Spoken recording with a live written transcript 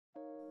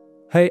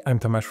Hey, I'm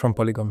Tomasz from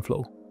Polygon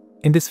Flow.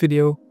 In this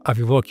video, I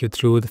will walk you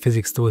through the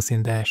physics tools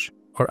in Dash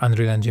or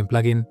Unreal Engine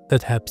plugin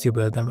that helps you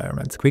build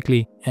environments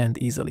quickly and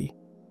easily.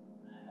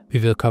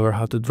 We will cover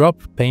how to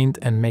drop, paint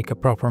and make a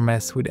proper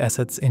mess with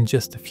assets in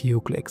just a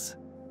few clicks.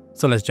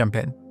 So let's jump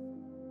in.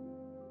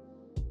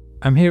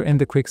 I'm here in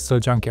the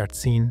Quickstore junkyard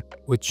scene,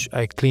 which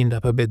I cleaned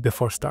up a bit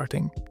before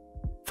starting.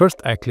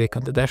 First, I click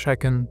on the Dash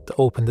icon to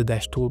open the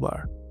Dash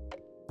toolbar.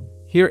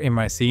 Here in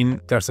my scene,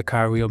 there's a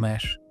car wheel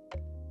mesh.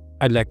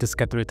 I'd like to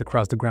scatter it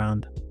across the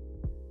ground.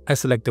 I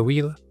select the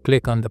wheel,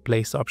 click on the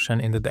Place option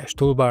in the Dash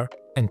toolbar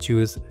and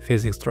choose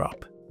Physics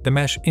Drop. The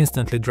mesh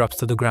instantly drops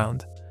to the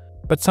ground,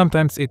 but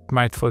sometimes it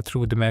might fall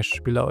through the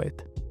mesh below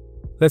it.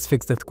 Let's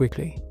fix that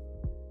quickly.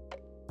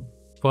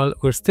 While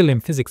we're still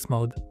in physics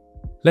mode,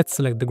 let's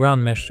select the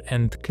ground mesh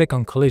and click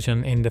on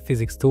Collision in the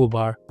Physics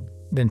toolbar,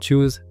 then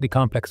choose the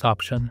Complex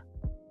option.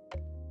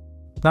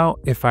 Now,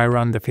 if I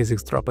run the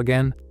Physics Drop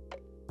again,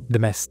 the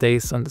mesh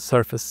stays on the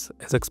surface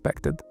as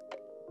expected.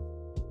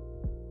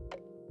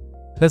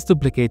 Let's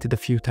duplicate it a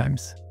few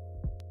times.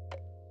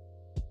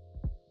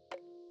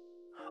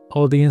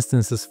 All the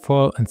instances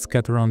fall and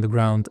scatter on the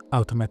ground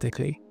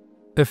automatically.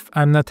 If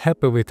I'm not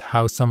happy with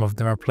how some of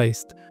them are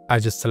placed, I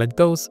just select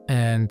those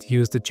and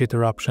use the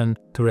jitter option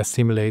to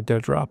resimulate their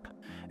drop.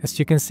 As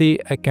you can see,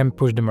 I can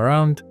push them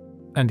around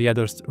and the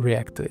others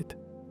react to it.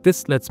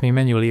 This lets me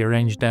manually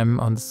arrange them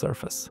on the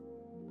surface.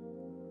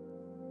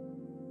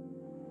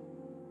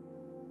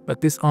 But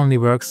this only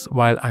works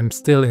while I'm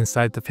still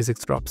inside the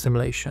physics drop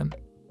simulation.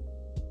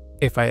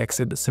 If I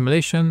exit the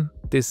simulation,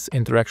 this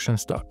interaction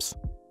stops.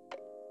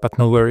 But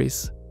no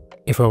worries,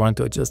 if I want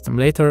to adjust them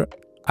later,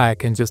 I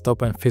can just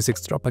open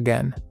Physics Drop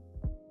again.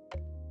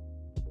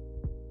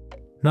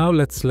 Now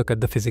let's look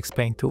at the Physics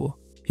Paint tool.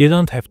 You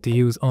don't have to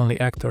use only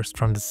actors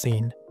from the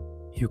scene.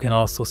 You can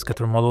also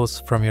scatter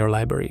models from your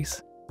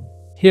libraries.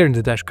 Here in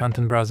the Dash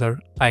content browser,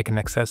 I can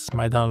access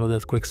my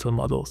downloaded Quickstore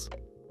models.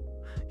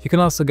 You can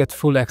also get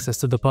full access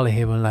to the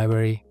Polyhaven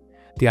library,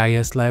 the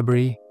IS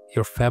library,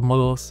 your fab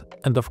models,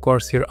 and of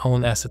course your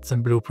own assets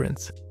and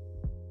blueprints.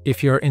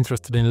 If you're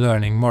interested in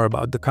learning more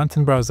about the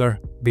content browser,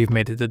 we've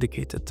made a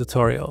dedicated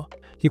tutorial.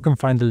 You can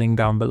find the link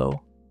down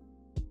below.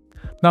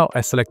 Now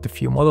I select a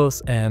few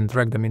models and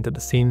drag them into the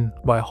scene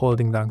while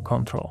holding down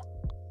Ctrl.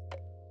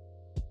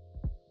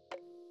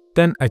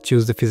 Then I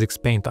choose the Physics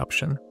Paint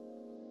option.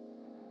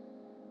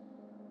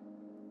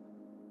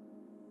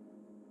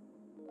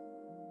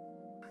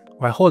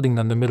 While holding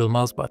down the middle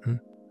mouse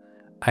button,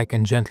 I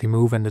can gently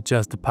move and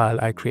adjust the pile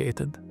I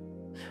created.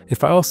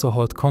 If I also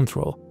hold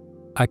Ctrl,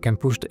 I can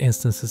push the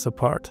instances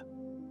apart.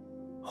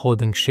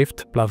 Holding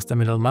Shift plus the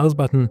middle mouse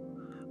button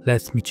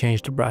lets me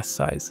change the brush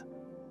size.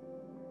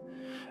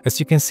 As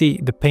you can see,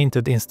 the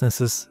painted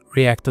instances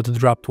react to the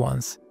dropped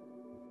ones.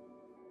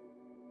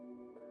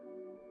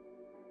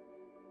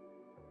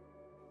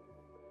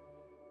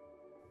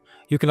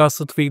 You can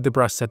also tweak the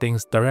brush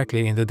settings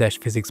directly in the Dash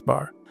Physics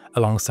bar,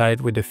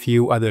 alongside with a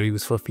few other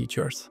useful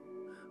features.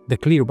 The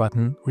Clear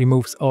button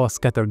removes all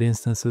scattered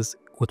instances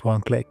with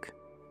one click.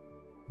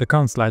 The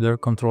count slider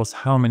controls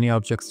how many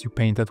objects you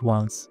paint at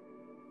once.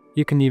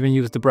 You can even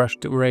use the brush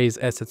to erase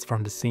assets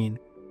from the scene.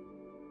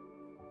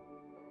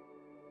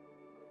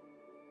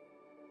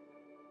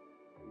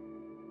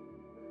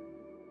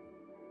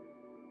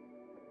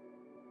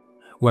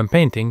 When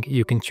painting,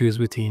 you can choose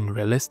between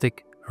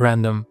realistic,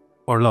 random,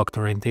 or locked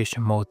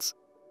orientation modes,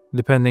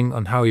 depending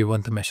on how you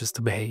want the meshes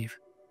to behave.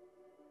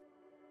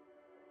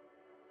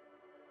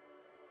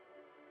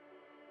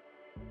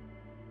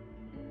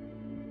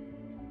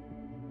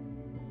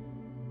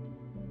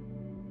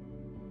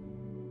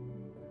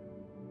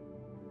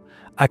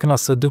 I can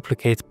also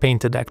duplicate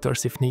painted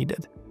actors if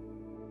needed.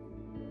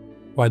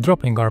 While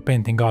dropping or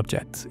painting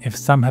objects, if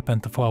some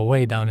happen to fall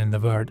way down in the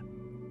world,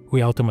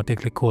 we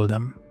automatically cool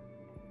them.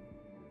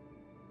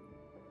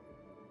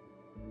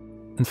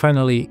 And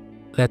finally,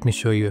 let me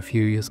show you a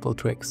few useful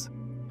tricks.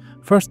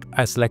 First,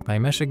 I select my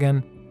mesh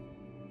again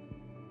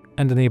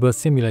and enable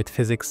Simulate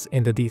Physics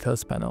in the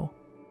Details panel.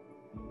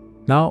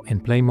 Now, in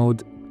Play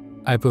mode,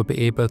 I will be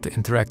able to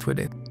interact with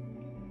it.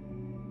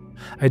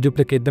 I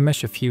duplicate the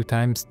mesh a few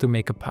times to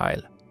make a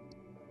pile.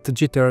 To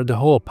jitter the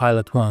whole pile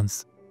at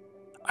once,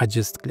 I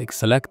just click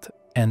Select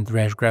and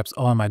Dash grabs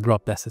all my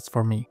dropped assets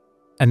for me.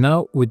 And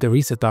now, with the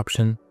Reset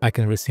option, I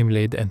can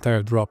resimulate the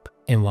entire drop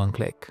in one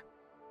click.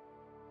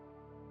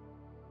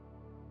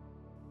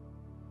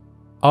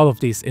 All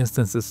of these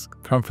instances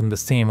come from the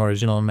same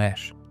original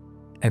mesh,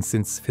 and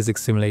since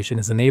physics simulation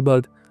is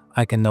enabled,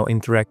 I can now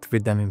interact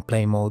with them in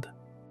Play mode.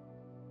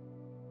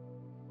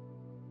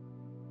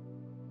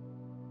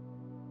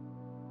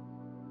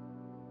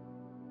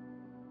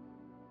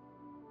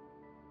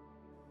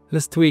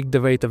 Let's tweak the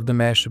weight of the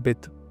mesh a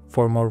bit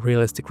for more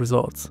realistic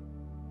results.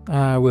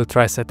 I will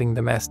try setting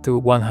the mass to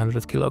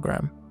 100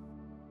 kg.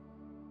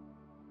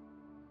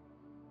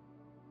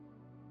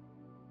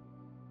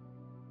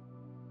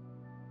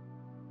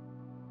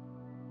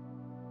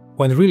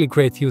 One really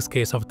great use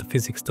case of the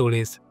physics tool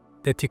is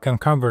that you can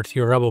convert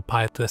your rubble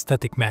pile to a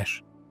static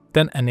mesh,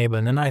 then enable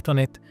Nanite on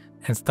it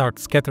and start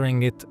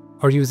scattering it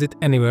or use it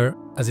anywhere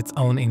as its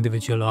own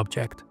individual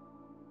object.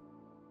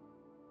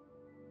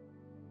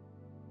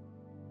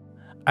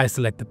 I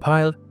select the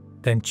pile,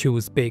 then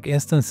choose Bake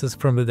Instances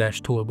from the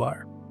Dash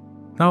toolbar.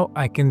 Now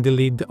I can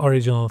delete the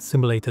original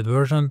simulated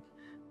version,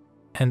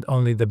 and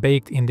only the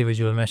baked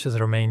individual meshes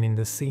remain in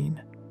the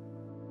scene.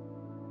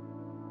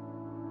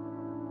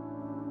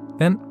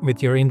 Then,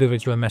 with your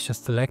individual meshes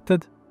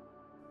selected,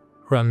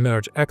 run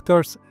Merge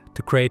Actors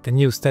to create a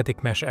new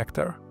static mesh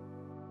actor.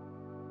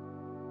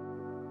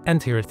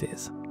 And here it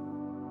is.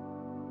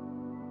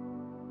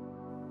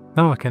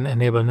 Now I can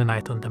enable the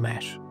night on the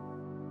mesh.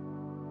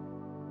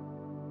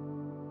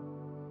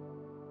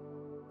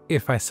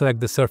 If I select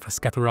the Surface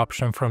Scatter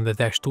option from the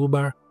Dash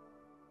toolbar,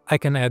 I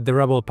can add the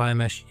rubble pile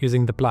mesh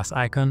using the plus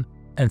icon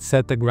and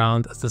set the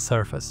ground as the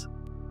surface.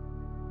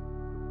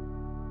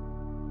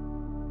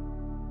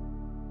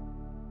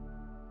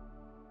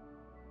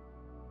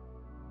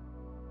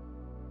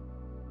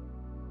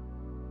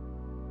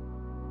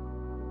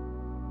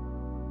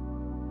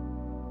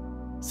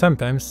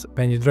 Sometimes,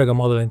 when you drag a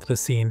model into the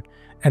scene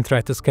and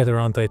try to scatter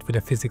onto it with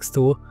a physics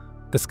tool,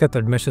 the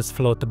scattered meshes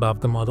float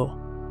above the model.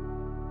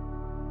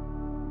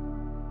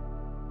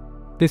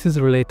 This is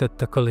related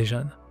to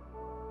collision.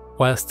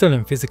 While still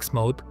in physics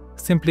mode,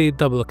 simply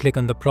double-click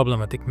on the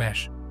problematic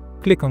mesh,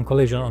 click on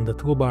Collision on the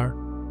toolbar,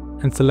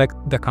 and select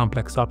the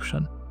Complex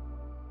option.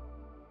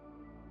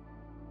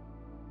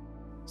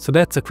 So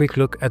that's a quick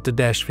look at the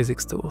Dash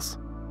physics tools.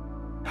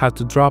 How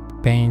to drop,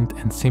 paint,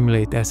 and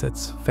simulate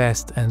assets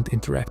fast and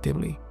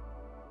interactively.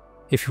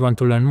 If you want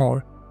to learn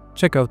more,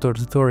 check out our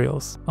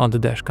tutorials on the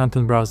Dash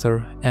content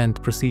browser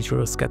and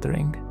procedural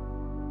scattering.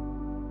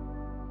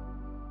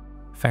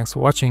 Thanks for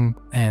watching,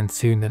 and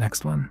see you in the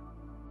next one.